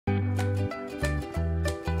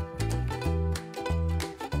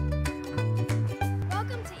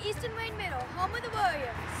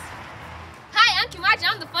I'm Kimachi.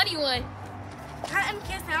 I'm the funny one. Hi, I'm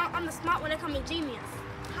Kirsten. I'm the smart one. They call me Genius.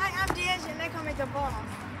 Hi, I'm Deja, and they call me the boss.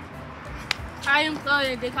 Hi, I'm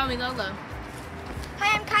Chloe. They call me Lolo.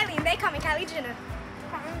 Hi, I'm Kylie, and they call me Kylie Jenner.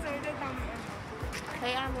 Hi, I'm Zoe. They call me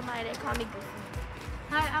Hey, I'm Lamaya. They call me Goofy.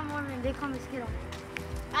 Hi, I'm Norman. They call me Skittle.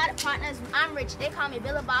 Hi, the partners. I'm Rich. They call me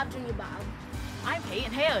Billy Bob, Junior Bob. I'm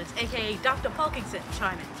Peyton Hales, aka Dr. Parkinson.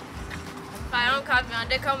 Chime in. Hi, I'm Kavion.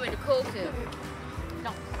 They call me the cool kid.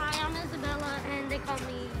 Hi, I'm Isabella, and they call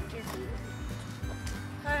me Kissy.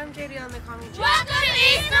 Hi, I'm JD. And they call me Jay. Welcome to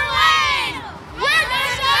Eastern Wayne! We're going to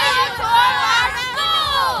show you a tour of our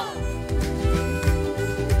school!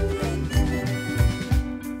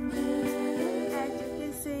 As you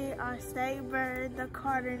can see, our state bird, the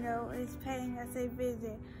cardinal, is paying us a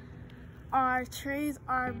visit. Our trees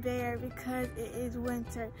are bare because it is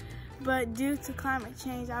winter, but due to climate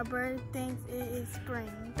change, our bird thinks it is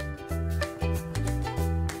spring.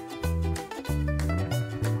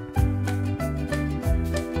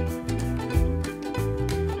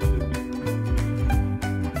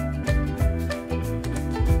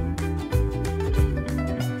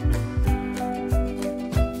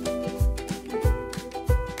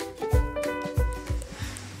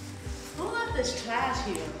 Who left this trash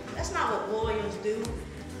here? That's not what lawyers do.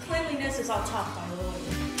 Cleanliness is our top priority.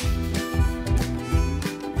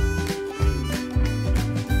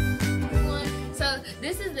 So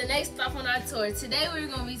this is the next stop on our tour. Today we're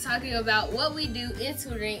going to be talking about what we do in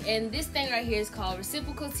tutoring, and this thing right here is called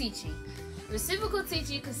reciprocal teaching. Reciprocal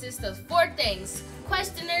teaching consists of 4 things: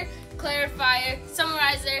 questioner, clarifier,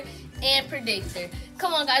 summarizer, and predictor.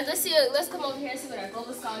 Come on guys, let's come over here and see what our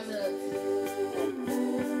global scholars are.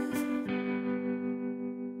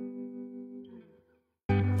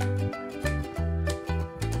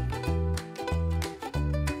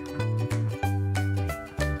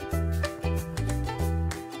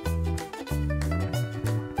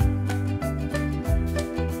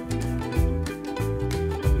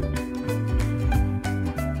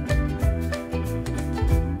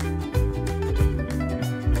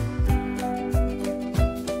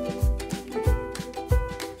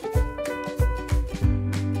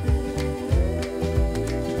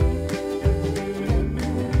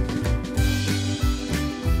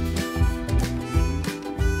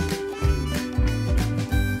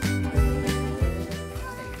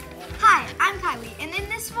 Hi, I'm Kylie, and in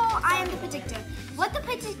this role, I am the predictor. What the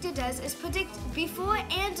predictor does is predict before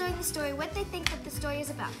and during the story what they think that the story is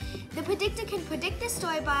about. The predictor can predict the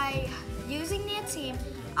story by using their team,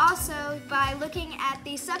 also by looking at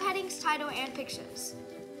the subheadings, title, and pictures.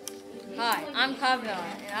 Hi, I'm Kavion,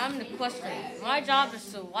 and I'm the questioner. My job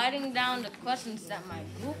is to writing down the questions that my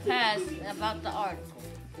group has about the article.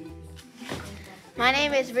 My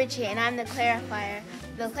name is Richie, and I'm the clarifier.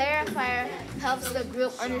 The clarifier helps the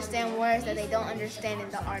group understand words that they don't understand in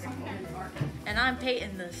the article. And I'm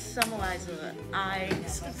Peyton, the summarizer. I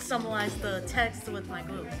summarize the text with my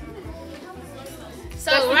group.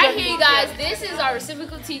 So right here, you guys, this is our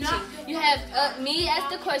reciprocal teaching. You have me as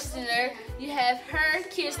the questioner, you have her,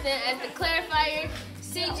 Kirsten, as the clarifier,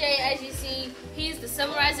 CJ, as you see, he's the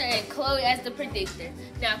summarizer, and Chloe as the predictor.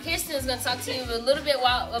 Now, Kirsten is going to talk to you a little bit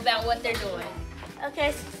about what they're doing.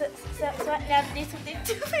 Okay, so now these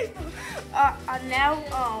two people are now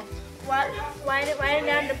writing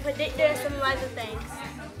down the predictor and summarizer things.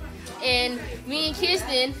 And me and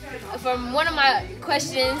Kirsten, from one of my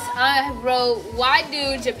questions, I wrote, why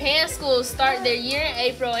do Japan schools start their year in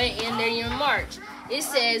April and end their year in March? It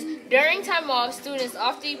says, during time off, students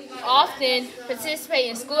often participate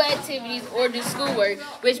in school activities or do schoolwork,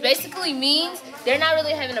 which basically means they're not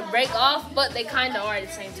really having a break off, but they kind of are at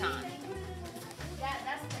the same time.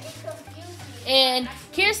 And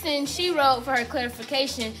Kirsten, she wrote, for her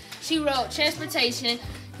clarification, she wrote transportation.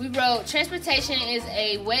 We wrote transportation is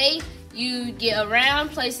a way you get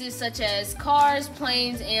around places such as cars,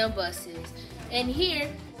 planes, and buses. And here,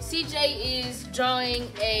 CJ is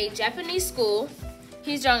drawing a Japanese school.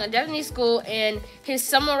 He's drawing a Japanese school, and his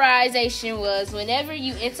summarization was, whenever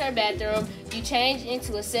you enter a bathroom, you change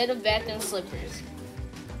into a set of bathroom slippers.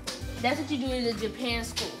 That's what you do in the Japan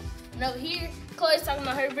school. And over here, Chloe's talking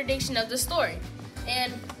about her prediction of the story.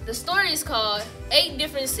 And the story is called 8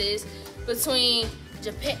 Differences Between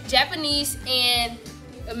Japanese and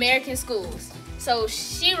American Schools. So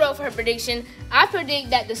she wrote for her prediction, I predict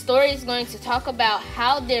that the story is going to talk about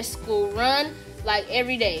how their school run like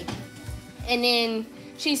every day. And then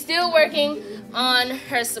she's still working on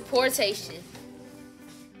her supportation.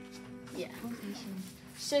 Yeah.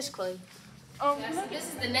 Shush, Chloe. This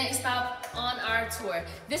is the next stop on our tour.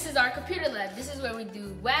 This is our computer lab. This is where we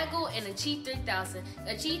do Waggle and Achieve 3000.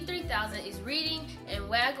 Achieve 3000 is reading and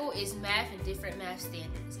Waggle is math and different math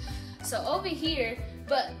standards. So over here,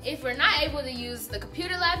 but if we're not able to use the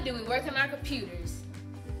computer lab, then we work on our computers.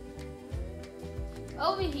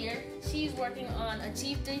 Over here, she's working on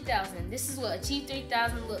Achieve 3000. This is what Achieve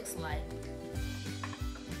 3000 looks like.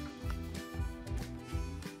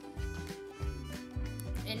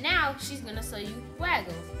 And now she's gonna show you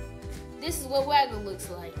Waggle. This is what Waggle looks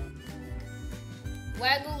like.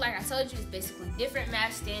 Waggle, like I told you, is basically different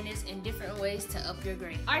math standards and different ways to up your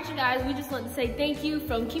grade. Alright, you guys, we just want to say thank you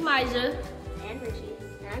from Kimija And Richie.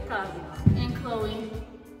 And Cosmo. and Chloe.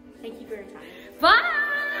 Thank you for your time. Bye!